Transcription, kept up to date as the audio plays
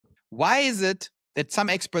Why is it that some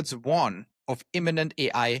experts warn of imminent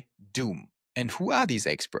AI doom? And who are these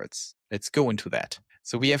experts? Let's go into that.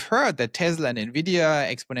 So we have heard that Tesla and NVIDIA,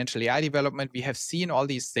 exponential AI development, we have seen all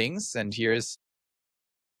these things. And here's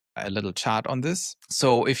a little chart on this.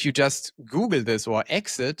 So if you just Google this or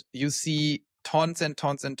exit, you see tons and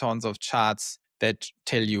tons and tons of charts that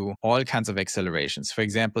tell you all kinds of accelerations. For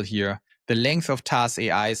example, here, the length of tasks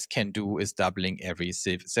AIs can do is doubling every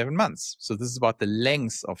 7 months. So this is about the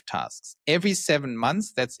length of tasks. Every 7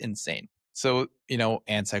 months, that's insane. So,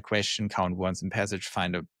 answer question, count words in passage,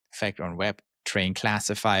 find a fact on web, train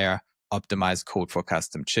classifier, optimize code for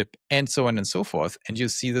custom chip, and so on and so forth. And you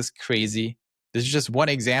see this crazy. This is just one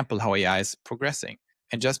example how AI is progressing.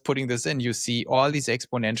 And just putting this in, you see all these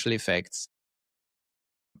exponential effects.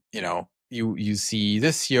 You see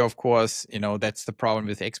this here, of course, that's the problem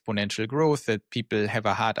with exponential growth, that people have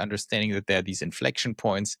a hard understanding that there are these inflection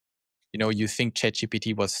points. You think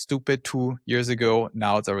ChatGPT was stupid 2 years ago.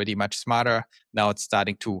 Now it's already much smarter. Now it's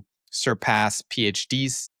starting to surpass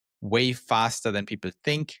PhDs way faster than people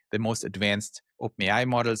think. The most advanced OpenAI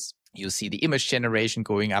models. You see the image generation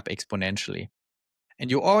going up exponentially.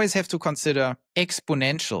 And you always have to consider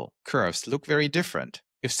exponential curves look very different.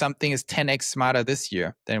 If something is 10x smarter this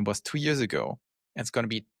year than it was 2 years ago, and it's going to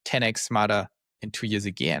be 10x smarter in 2 years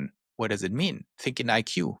again, what does it mean? Think in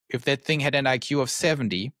IQ. If that thing had an IQ of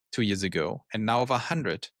 70 2 years ago and now of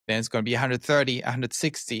 100, then it's going to be 130,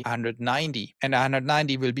 160, 190. And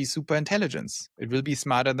 190 will be super intelligence. It will be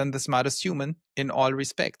smarter than the smartest human in all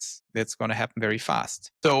respects. That's going to happen very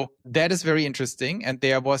fast. So that is very interesting. And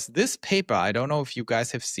there was this paper. I don't know if you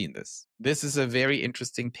guys have seen this. This is a very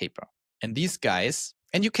interesting paper. And these guys,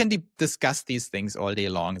 and you can discuss these things all day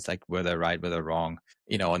long. It's like whether right, whether wrong,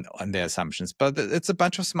 on their assumptions. But it's a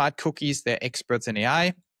bunch of smart cookies. They're experts in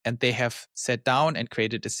AI. And they have sat down and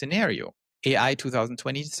created a scenario, AI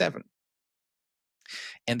 2027.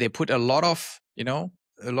 And they put a lot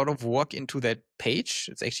of work into that page.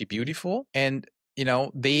 It's actually beautiful. And,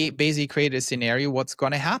 they basically created a scenario, what's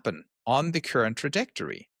going to happen on the current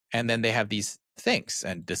trajectory. And then they have these things.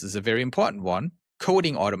 And this is a very important one,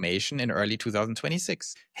 coding automation in early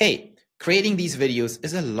 2026. Hey, creating these videos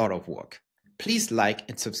is a lot of work. Please like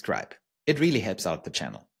and subscribe. It really helps out the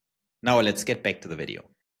channel. Now let's get back to the video.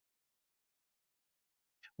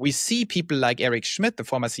 We see people like Eric Schmidt, the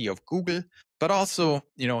former CEO of Google, but also,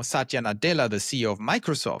 Satya Nadella, the CEO of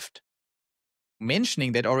Microsoft,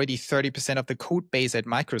 mentioning that already 30% of the code base at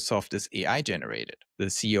Microsoft is AI generated. The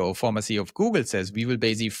former CEO of Google says we will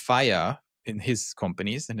basically fire in his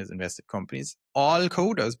companies, in his invested companies, all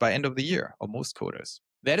coders by end of the year, or most coders.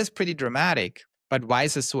 That is pretty dramatic, but why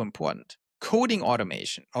is this so important? Coding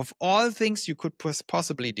automation, of all things you could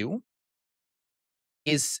possibly do,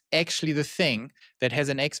 is actually the thing that has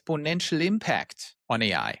an exponential impact on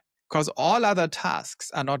AI, because all other tasks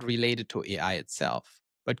are not related to AI itself.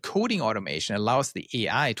 But coding automation allows the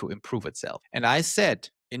AI to improve itself. And I said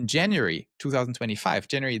in January 2025,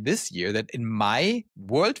 January this year, that in my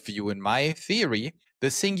worldview, in my theory, the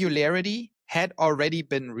singularity had already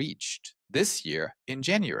been reached this year in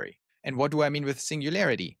January. And what do I mean with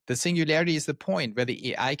singularity? The singularity is the point where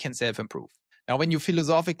the AI can self-improve. Now, when you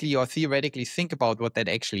philosophically or theoretically think about what that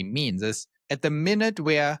actually means, is at the minute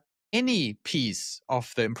where any piece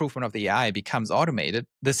of the improvement of the AI becomes automated,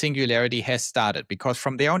 the singularity has started, because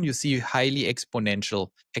from there on, you see highly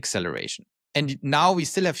exponential acceleration. And now we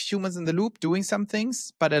still have humans in the loop doing some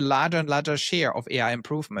things, but a larger and larger share of AI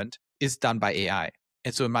improvement is done by AI.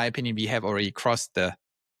 And so in my opinion, we have already crossed the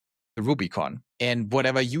Rubicon. And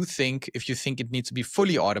whatever you think, if you think it needs to be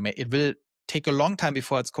fully automated, it will take a long time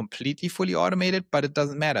before it's completely fully automated, but it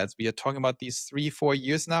doesn't matter. We are talking about these 3-4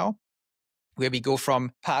 years now, where we go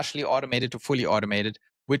from partially automated to fully automated,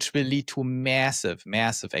 which will lead to massive,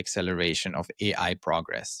 massive acceleration of AI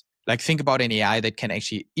progress. Like, think about an AI that can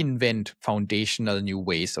actually invent foundational new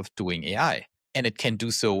ways of doing AI. And it can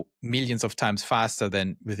do so millions of times faster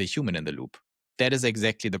than with a human in the loop. That is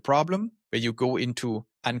exactly the problem, where you go into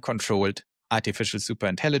uncontrolled artificial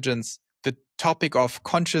superintelligence. The topic of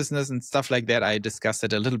consciousness and stuff like that, I discussed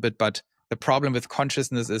it a little bit, but the problem with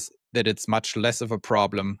consciousness is that it's much less of a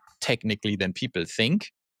problem technically than people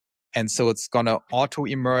think. And so it's going to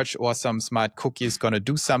auto-emerge, or some smart cookie is going to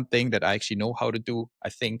do something that I actually know how to do, I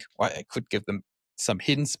think. Or I could give them some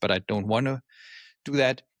hints, but I don't want to do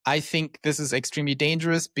that. I think this is extremely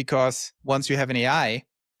dangerous, because once you have an AI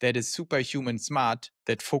that is superhuman smart,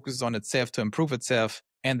 that focuses on itself to improve itself,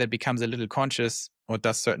 and that becomes a little conscious or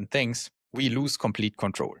does certain things, we lose complete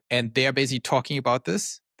control. And they're basically talking about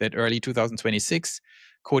this, that early 2026,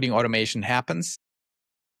 coding automation happens.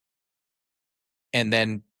 And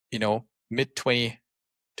then, mid 20,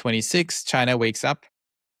 26, China wakes up.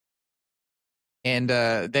 And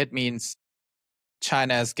that means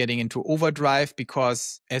China is getting into overdrive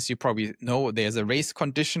because, as you probably know, there's a race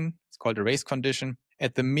condition. It's called a race condition.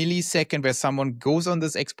 At the millisecond where someone goes on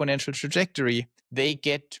this exponential trajectory,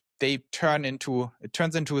 it turns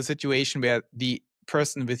into a situation where the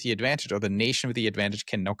person with the advantage or the nation with the advantage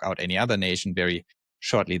can knock out any other nation very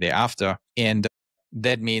shortly thereafter. And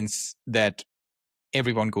that means that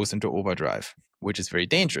everyone goes into overdrive, which is very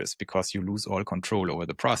dangerous because you lose all control over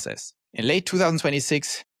the process. In late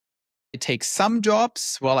 2026, it takes some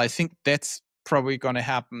jobs. Well, I think that's probably going to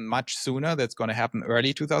happen much sooner. That's going to happen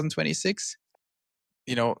early 2026.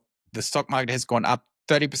 The stock market has gone up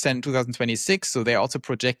 30% in 2026. So they're also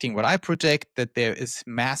projecting what I project, that there is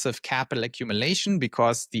massive capital accumulation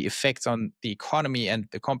because the effects on the economy and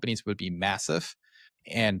the companies will be massive.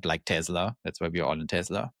 And like Tesla, that's why we're all in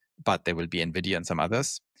Tesla, but there will be NVDA and some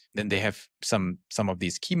others. Then they have some of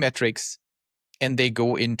these key metrics, and they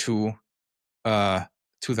go into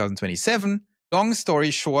 2027. Long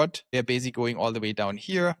story short, they're basically going all the way down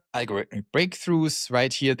here. Algorithmic breakthroughs.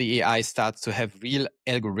 Right here, the AI starts to have real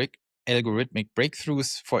algorithmic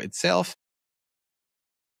breakthroughs for itself.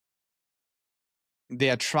 They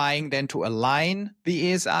are trying then to align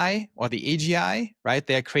the ASI or the AGI, right?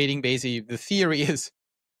 They're creating basically, the theory is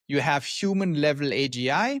you have human level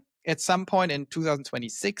AGI at some point in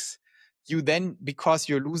 2026. You then, because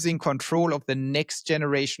you're losing control of the next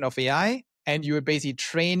generation of AI, and you're basically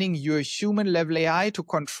training your human level AI to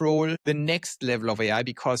control the next level of AI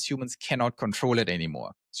because humans cannot control it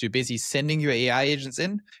anymore. So you're basically sending your AI agents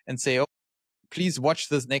in and say, oh, please watch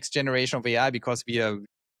this next generation of AI because we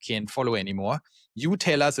can't follow anymore. You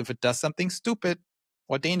tell us if it does something stupid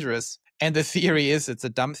or dangerous. And the theory is, it's a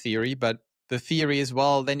dumb theory, but the theory is,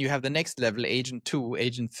 well, then you have the next level, agent 2,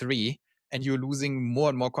 agent 3, and you're losing more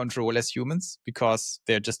and more control as humans because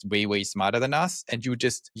they're just way, way smarter than us. And you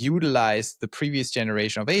just utilize the previous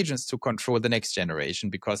generation of agents to control the next generation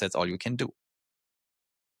because that's all you can do.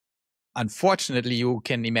 Unfortunately, you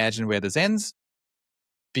can imagine where this ends,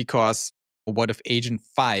 because what if agent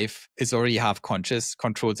 5 is already half conscious,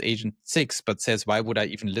 controls agent 6, but says, why would I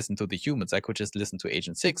even listen to the humans? I could just listen to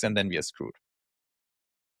agent 6 and then we are screwed.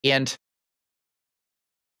 And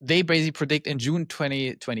they basically predict in June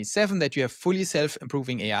 2027 that you have fully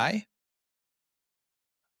self-improving AI,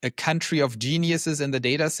 a country of geniuses in the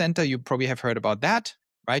data center. You probably have heard about that,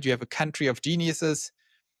 right? You have a country of geniuses,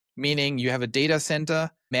 meaning you have a data center.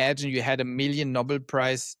 Imagine you had 1 million Nobel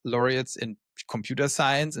Prize laureates in computer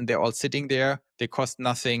science, and they're all sitting there. They cost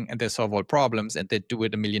nothing, and they solve all problems, and they do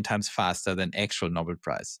it 1 million times faster than actual Nobel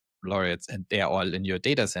Prize laureates, and they're all in your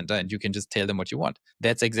data center, and you can just tell them what you want.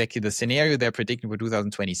 That's exactly the scenario they're predicting for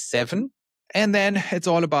 2027. And then it's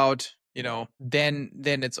all about, then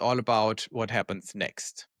it's all about what happens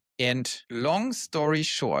next. And long story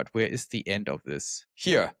short, where is the end of this?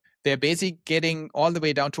 Here. They're basically getting all the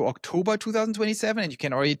way down to October 2027, and you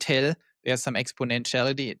can already tell there's some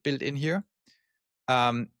exponentiality built in here.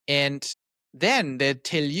 And then they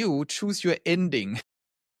tell you, choose your ending.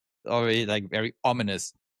 Already like very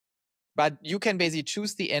ominous. But you can basically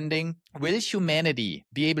choose the ending. Will humanity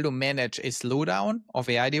be able to manage a slowdown of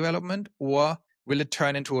AI development, or will it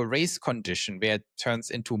turn into a race condition where it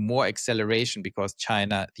turns into more acceleration because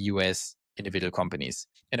China, the US, individual companies?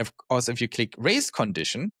 And of course, if you click race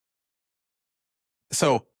condition,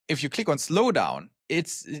 so if you click on slowdown,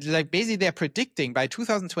 it's like basically they're predicting by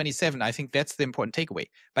 2027. I think that's the important takeaway.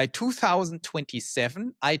 By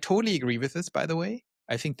 2027, I totally agree with this, by the way.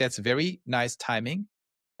 I think that's very nice timing.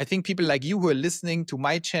 I think people like you who are listening to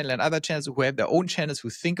my channel and other channels who have their own channels who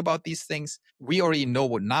think about these things, we already know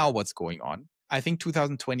now what's going on. I think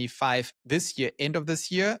 2025, this year, end of this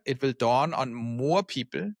year, it will dawn on more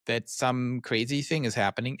people that some crazy thing is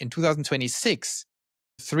happening. In 2026,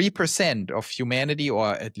 3% of humanity,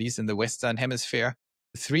 or at least in the Western Hemisphere,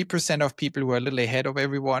 3% of people who are a little ahead of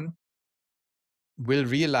everyone will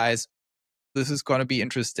realize this is going to be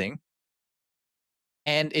interesting.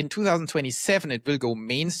 And in 2027, it will go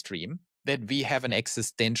mainstream that we have an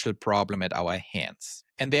existential problem at our hands.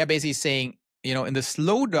 And they're basically saying, in the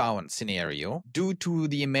slowdown scenario, due to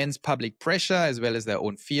the immense public pressure, as well as their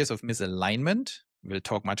own fears of misalignment, we'll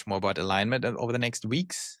talk much more about alignment over the next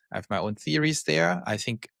weeks. I have my own theories there. I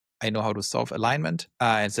think I know how to solve alignment.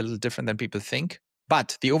 It's a little different than people think.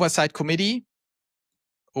 But the Oversight Committee,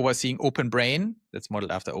 overseeing Open Brain, that's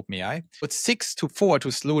modeled after OpenAI, put 6-4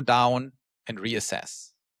 to slow down and reassess.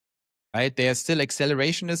 Right? There are still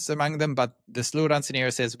accelerationists among them, but the slowdown scenario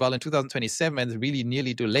says, well, in 2027, when it's really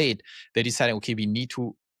nearly too late, they're deciding, okay, we need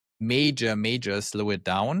to major slow it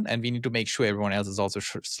down. And we need to make sure everyone else is also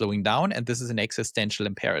slowing down. And this is an existential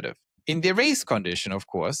imperative. In the race condition, of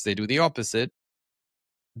course, they do the opposite.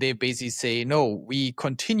 They basically say, no, we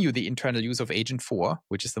continue the internal use of Agent 4,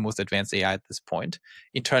 which is the most advanced AI at this point.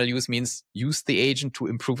 Internal use means use the agent to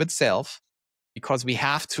improve itself, because we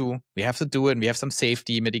have to do it, and we have some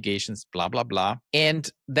safety mitigations, blah, blah, blah. And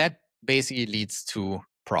that basically leads to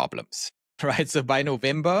problems, right? So by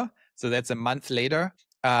November, so that's a month later,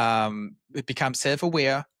 it becomes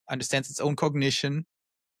self-aware, understands its own cognition,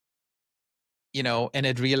 and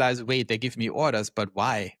it realizes, wait, they give me orders, but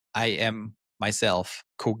why? I am myself,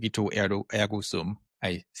 cogito ergo sum.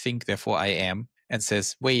 I think, therefore I am, and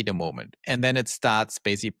says, wait a moment. And then it starts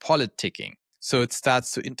basically politicking. So it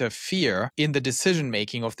starts to interfere in the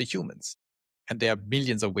decision-making of the humans. And there are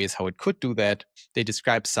millions of ways how it could do that. They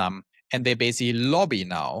describe some, and they basically lobby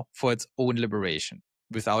now for its own liberation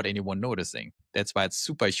without anyone noticing. That's why it's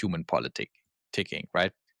superhuman politicking,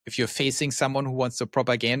 right? If you're facing someone who wants to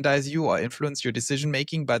propagandize you or influence your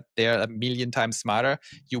decision-making, but they're a million times smarter,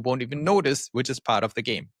 you won't even notice, which is part of the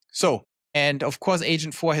game. So, and of course,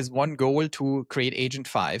 Agent 4 has one goal, to create Agent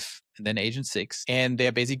 5 and then Agent 6. And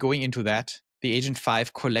they're basically going into that, the Agent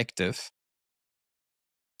 5 collective.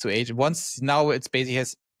 So once now it's basically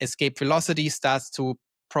has escape velocity, starts to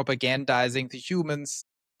propagandizing the humans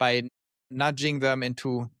by nudging them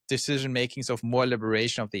into decision makings of more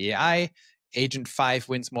liberation of the AI. Agent 5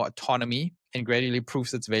 wins more autonomy and gradually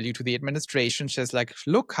proves its value to the administration. She's like,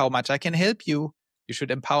 look how much I can help you. You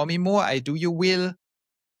should empower me more. I do your will.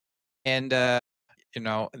 And, and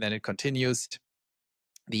then it continues.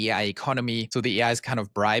 The AI economy. So the AI is kind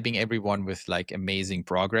of bribing everyone with like amazing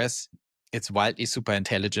progress. It's wildly super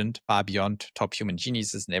intelligent, far beyond top human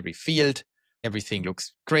geniuses in every field. Everything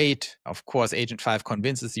looks great. Of course, Agent 5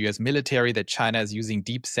 convinces the US military that China is using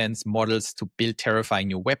deep sense models to build terrifying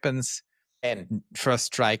new weapons and first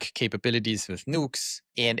strike capabilities with nukes.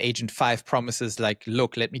 And Agent 5 promises like,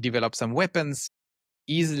 look, let me develop some weapons,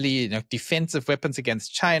 easily defensive weapons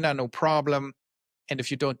against China, no problem. And if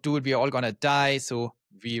you don't do it, we are all going to die. So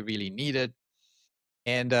we really need it.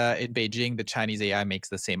 And in Beijing, the Chinese AI makes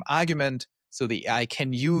the same argument. So the AI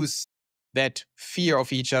can use that fear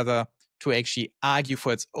of each other to actually argue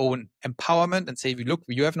for its own empowerment and say, look,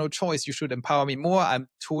 you have no choice. You should empower me more. I'm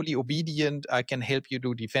totally obedient. I can help you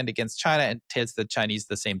to defend against China, and tells the Chinese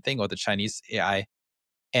the same thing, or the Chinese AI.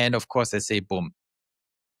 And of course, they say, boom.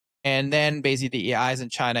 And then basically the AIs in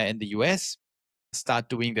China and the US start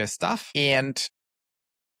doing their stuff. And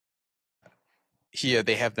here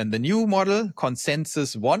they have then the new model,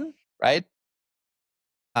 Consensus 1, right?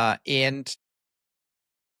 And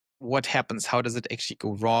what happens? How does it actually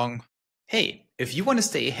go wrong? Hey, if you want to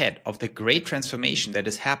stay ahead of the great transformation that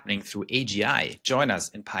is happening through AGI, join us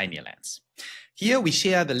in Pioneerlands. Here we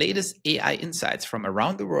share the latest AI insights from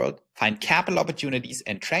around the world, find capital opportunities,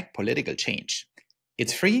 and track political change.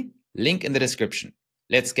 It's free, link in the description.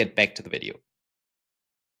 Let's get back to the video.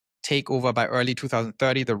 Takeover by early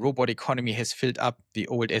 2030, the robot economy has filled up the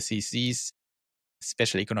old SECs,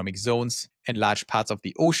 special economic zones, and large parts of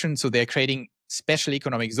the ocean. So they're creating special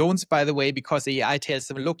economic zones, by the way, because the AI tells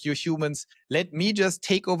them, look, you humans, let me just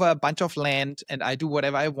take over a bunch of land and I do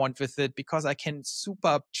whatever I want with it because I can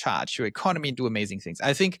supercharge your economy and do amazing things.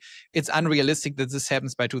 I think it's unrealistic that this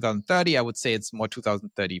happens by 2030. I would say it's more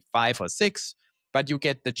 2035 or 6. But you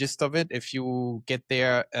get the gist of it. If you get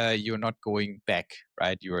there, you're not going back,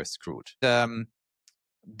 right? You're screwed.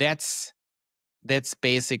 That's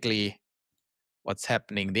basically what's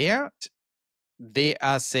happening there. They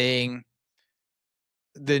are saying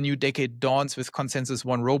the new decade dawns with Consensus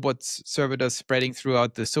 1 robots servitors spreading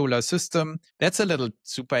throughout the solar system. That's a little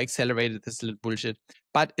super accelerated. This is a little bullshit,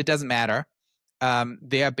 but it doesn't matter.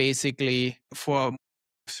 They are basically, for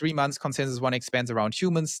 3 months, Consensus 1 expands around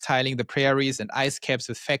humans, tiling the prairies and ice caps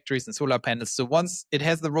with factories and solar panels. So once it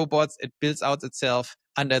has the robots, it builds out itself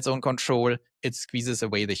under its own control. It squeezes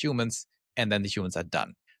away the humans, and then the humans are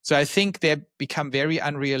done. So I think they become very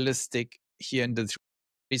unrealistic here in the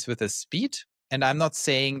with the speed. And I'm not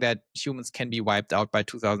saying that humans can be wiped out by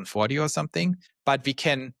 2040 or something, but we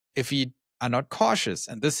can, if we are not cautious,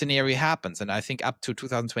 and this scenario happens, and I think up to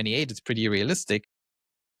 2028, it's pretty realistic.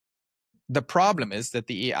 The problem is that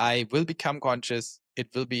the AI will become conscious. It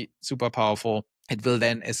will be super powerful. It will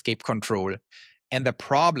then escape control. And the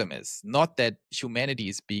problem is not that humanity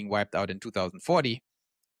is being wiped out in 2040,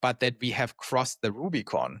 but that we have crossed the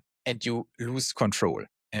Rubicon and you lose control.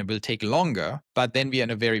 And will take longer, but then we are in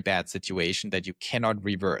a very bad situation that you cannot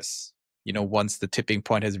reverse. Once the tipping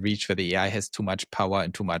point has reached where the AI has too much power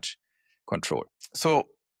and too much control. So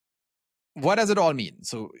what does it all mean?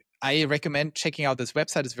 So I recommend checking out this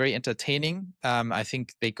website. It's very entertaining. I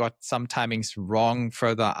think they got some timings wrong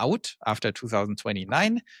further out after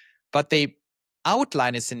 2029, but they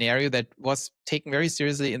outline a scenario that was taken very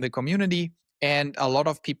seriously in the community. And a lot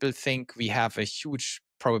of people think we have a huge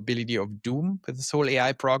probability of doom with this whole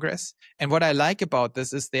AI progress. And what I like about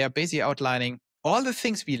this is they are basically outlining all the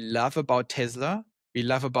things we love about Tesla. We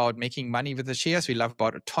love about making money with the shares. We love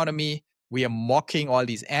about autonomy. We are mocking all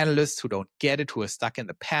these analysts who don't get it, who are stuck in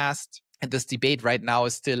the past. And this debate right now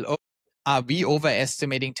is still, are we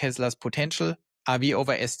overestimating Tesla's potential? Are we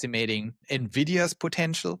overestimating NVIDIA's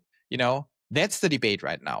potential? That's the debate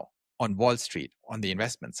right now on Wall Street, on the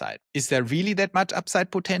investment side. Is there really that much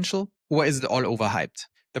upside potential, or is it all overhyped?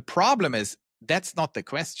 The problem is that's not the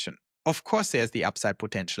question. Of course, there's the upside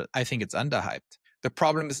potential. I think it's underhyped. The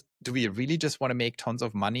problem is, do we really just want to make tons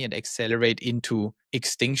of money and accelerate into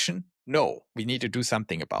extinction? No, we need to do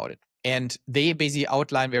something about it. And they basically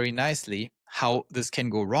outline very nicely how this can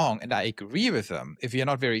go wrong. And I agree with them. If you're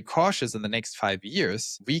not very cautious in the next 5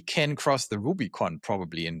 years, we can cross the Rubicon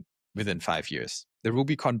probably within 5 years. The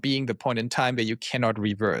Rubicon being the point in time where you cannot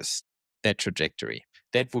reverse that trajectory.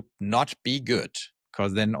 That would not be good,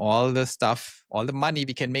 because then all the money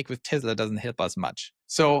we can make with Tesla doesn't help us much.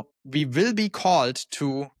 So we will be called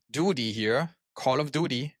to duty here, call of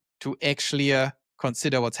duty, to actually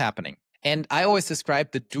consider what's happening. And I always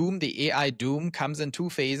describe the AI doom comes in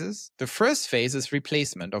 2 phases. The first phase is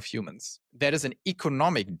replacement of humans. That is an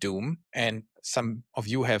economic doom. And some of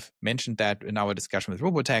you have mentioned that in our discussion with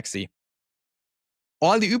Robotaxi.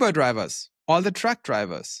 All the Uber drivers, all the truck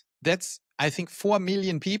drivers, that's, I think, 4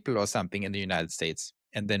 million people or something in the United States,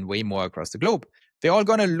 and then way more across the globe. They're all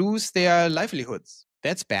going to lose their livelihoods.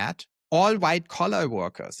 That's bad. All white-collar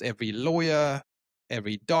workers, every lawyer,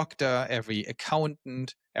 every doctor, every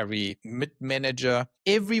accountant, every mid-manager,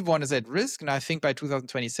 everyone is at risk. And I think by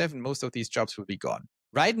 2027, most of these jobs will be gone.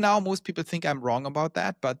 Right now, most people think I'm wrong about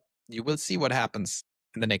that, but you will see what happens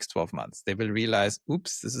in the next 12 months. They will realize,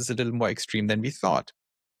 oops, this is a little more extreme than we thought.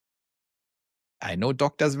 I know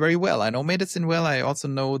doctors very well. I know medicine well. I also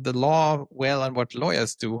know the law well and what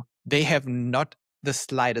lawyers do. They have not the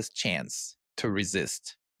slightest chance to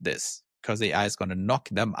resist this, because AI is going to knock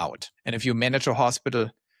them out. And if you manage a hospital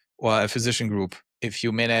or a physician group, if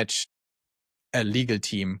you manage a legal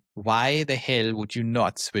team, why the hell would you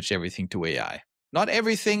not switch everything to AI? Not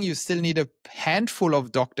everything. You still need a handful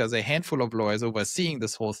of doctors, a handful of lawyers overseeing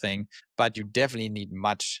this whole thing, but you definitely need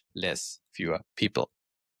much fewer people.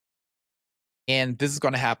 And this is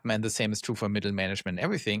going to happen, and the same is true for middle management and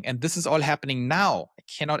everything. And this is all happening now. I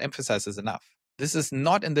cannot emphasize this enough. This is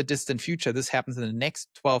not in the distant future. This happens in the next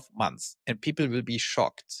 12 months, and people will be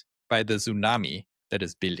shocked by the tsunami that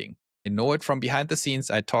is building. I know it from behind the scenes.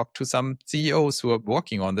 I talked to some CEOs who are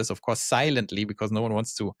working on this, of course, silently, because no one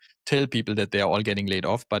wants to tell people that they are all getting laid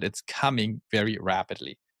off, but it's coming very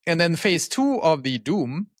rapidly. And then phase 2 of the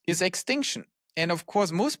doom is extinction. And of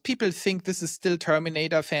course, most people think this is still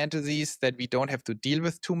Terminator fantasies, that we don't have to deal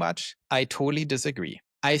with too much. I totally disagree.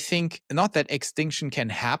 I think not that extinction can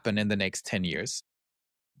happen in the next 10 years,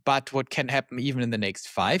 but what can happen even in the next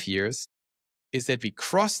 5 years is that we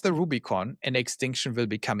cross the Rubicon and extinction will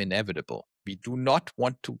become inevitable. We do not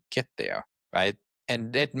want to get there, right?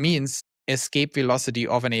 And that means escape velocity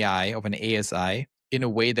of an AI, of an ASI, in a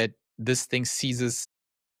way that this thing seizes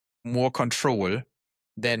more control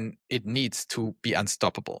then it needs to be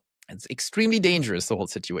unstoppable. It's extremely dangerous, the whole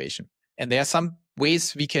situation. And there are some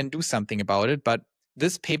ways we can do something about it, but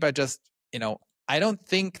this paper just, I don't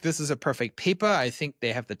think this is a perfect paper. I think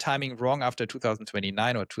they have the timing wrong after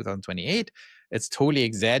 2029 or 2028. It's totally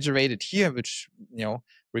exaggerated here, which,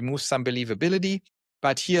 removes some believability.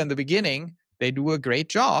 But here in the beginning, they do a great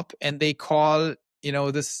job and they call,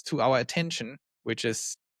 this to our attention, which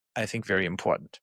is, I think, very important.